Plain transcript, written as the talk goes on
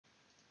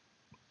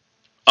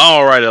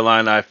All right,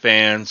 Illini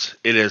fans,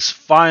 it has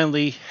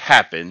finally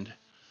happened.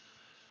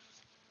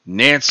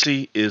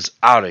 Nancy is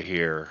out of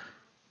here.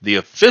 The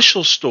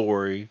official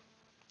story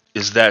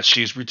is that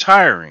she's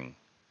retiring,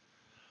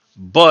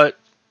 but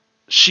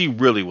she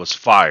really was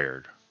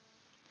fired.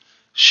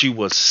 She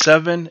was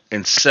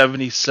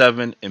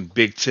 7-77 in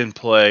Big Ten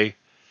play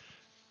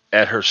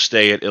at her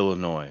stay at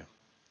Illinois.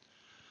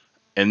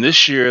 And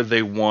this year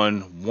they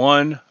won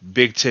one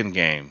Big Ten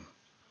game.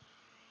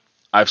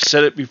 I've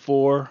said it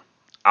before,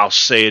 I'll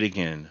say it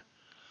again.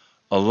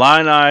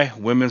 Illini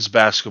women's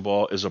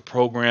basketball is a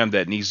program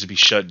that needs to be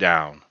shut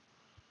down.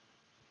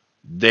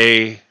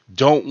 They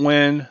don't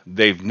win.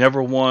 They've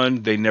never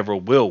won. They never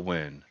will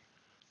win.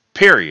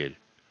 Period.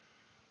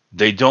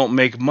 They don't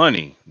make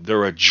money.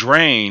 They're a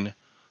drain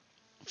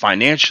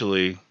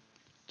financially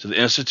to the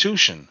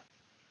institution.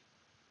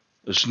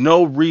 There's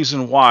no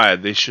reason why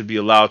they should be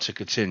allowed to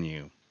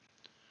continue.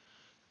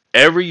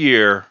 Every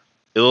year,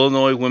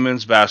 Illinois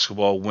women's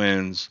basketball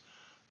wins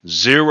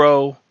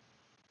 0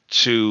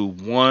 to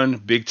 1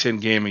 Big Ten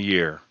game a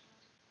year.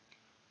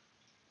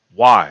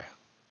 Why?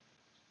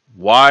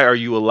 Why are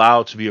you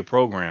allowed to be a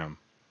program?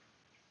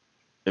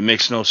 It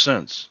makes no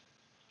sense.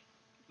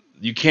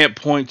 You can't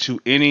point to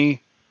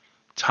any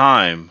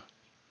time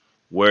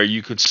where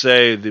you could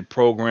say the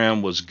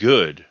program was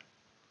good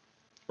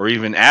or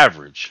even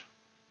average.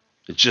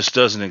 It just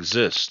doesn't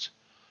exist.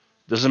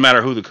 Doesn't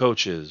matter who the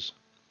coach is.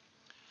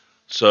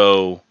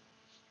 So,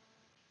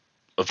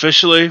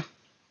 officially,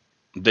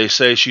 they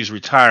say she's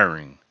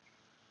retiring.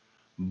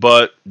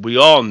 But we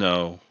all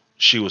know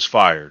she was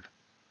fired.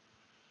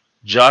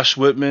 Josh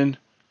Whitman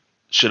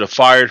should have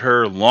fired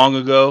her long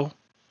ago,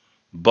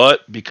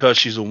 but because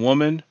she's a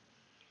woman,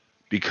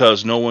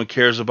 because no one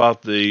cares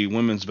about the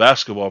women's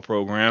basketball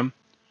program,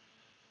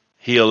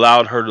 he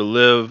allowed her to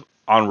live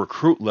on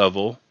recruit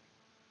level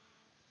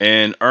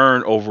and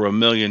earn over $1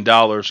 million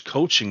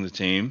coaching the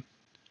team.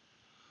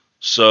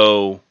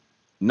 So,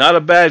 not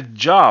a bad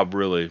job,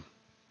 really.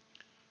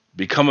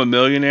 Become a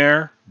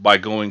millionaire by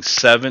going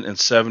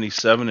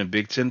 7-77 in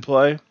Big Ten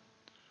play?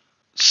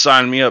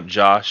 Sign me up,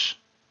 Josh.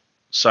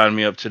 Sign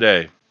me up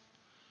today.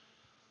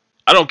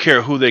 I don't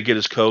care who they get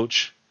as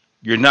coach.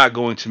 You're not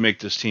going to make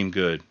this team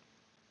good.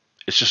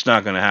 It's just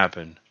not going to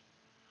happen.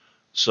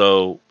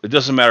 So it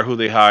doesn't matter who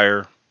they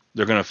hire.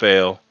 They're going to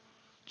fail.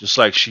 Just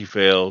like she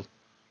failed.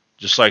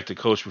 Just like the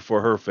coach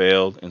before her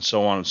failed. And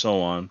so on and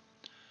so on.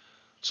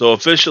 So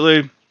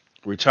officially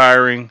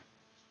retiring.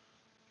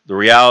 The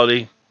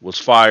reality was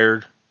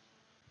fired.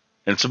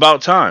 And it's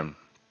about time.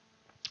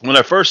 When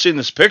I first seen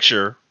this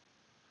picture,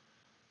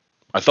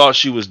 I thought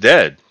she was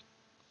dead.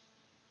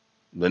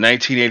 The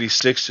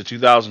 1986 to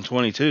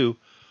 2022,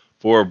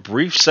 for a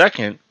brief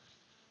second,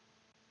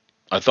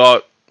 I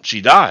thought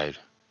she died.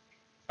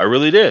 I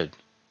really did.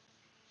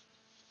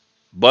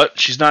 But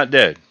she's not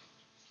dead.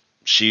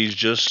 She's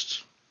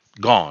just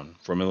gone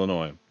from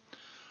Illinois.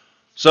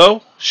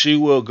 So she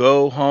will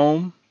go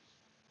home,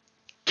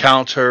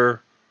 count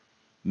her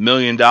 $1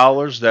 million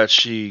that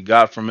she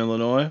got from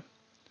Illinois,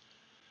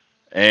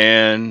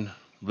 and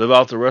live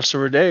out the rest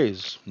of her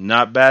days.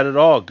 Not bad at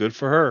all. Good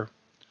for her.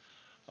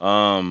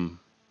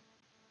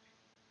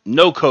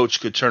 No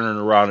coach could turn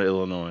it around at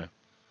Illinois.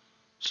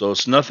 So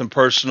it's nothing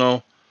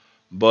personal,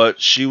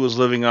 but she was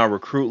living on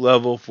recruit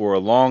level for a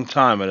long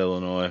time at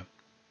Illinois.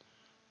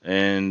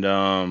 And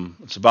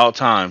it's about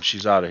time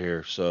she's out of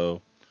here.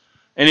 So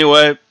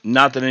anyway,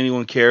 not that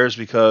anyone cares,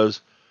 because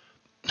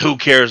who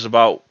cares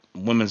about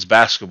women's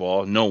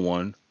basketball? No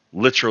one.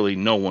 Literally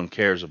no one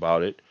cares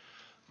about it.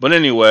 But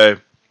anyway,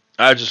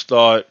 I just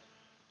thought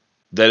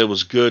that it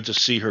was good to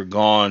see her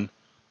gone.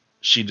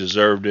 She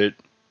deserved it.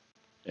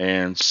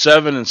 And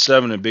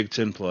 7-7 in Big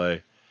Ten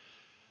play.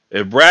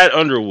 If Brad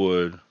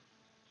Underwood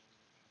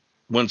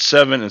went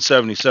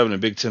 7-77 in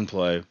Big Ten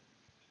play,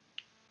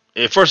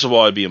 first of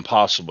all, it'd be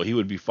impossible. He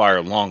would be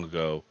fired long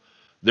ago.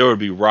 There would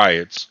be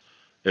riots.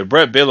 If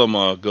Brett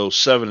Bielema goes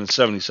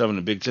 7-77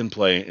 in Big Ten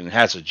play and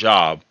has a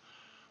job,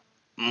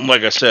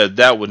 like I said,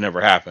 that would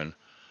never happen.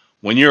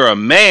 When you're a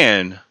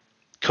man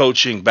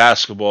coaching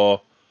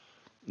basketball,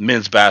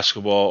 men's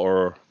basketball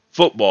or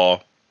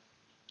football,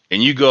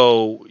 and you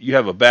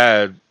have a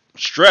bad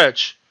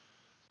stretch,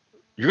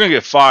 you're going to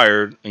get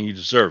fired and you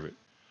deserve it.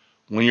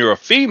 When you're a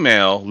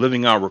female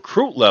living on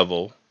recruit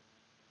level,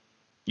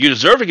 you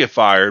deserve to get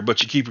fired,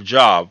 but you keep your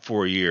job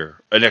for a year,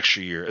 an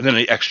extra year, and then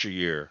an extra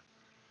year,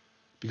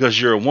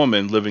 because you're a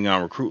woman living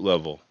on recruit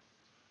level.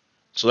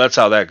 So that's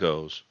how that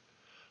goes.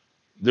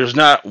 There's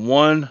not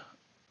one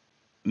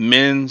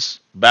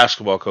men's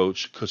basketball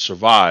coach could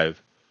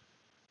survive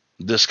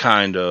this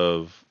kind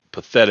of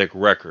pathetic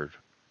record.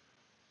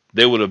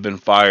 They would have been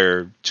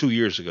fired 2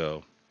 years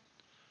ago.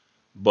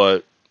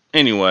 But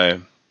anyway,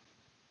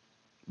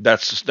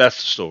 that's the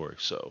story.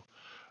 So,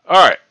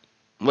 all right,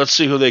 let's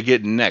see who they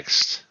get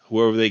next.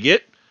 Whoever they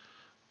get,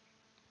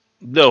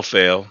 they'll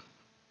fail.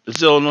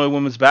 It's Illinois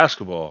women's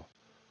basketball.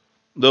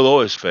 They'll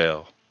always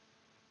fail.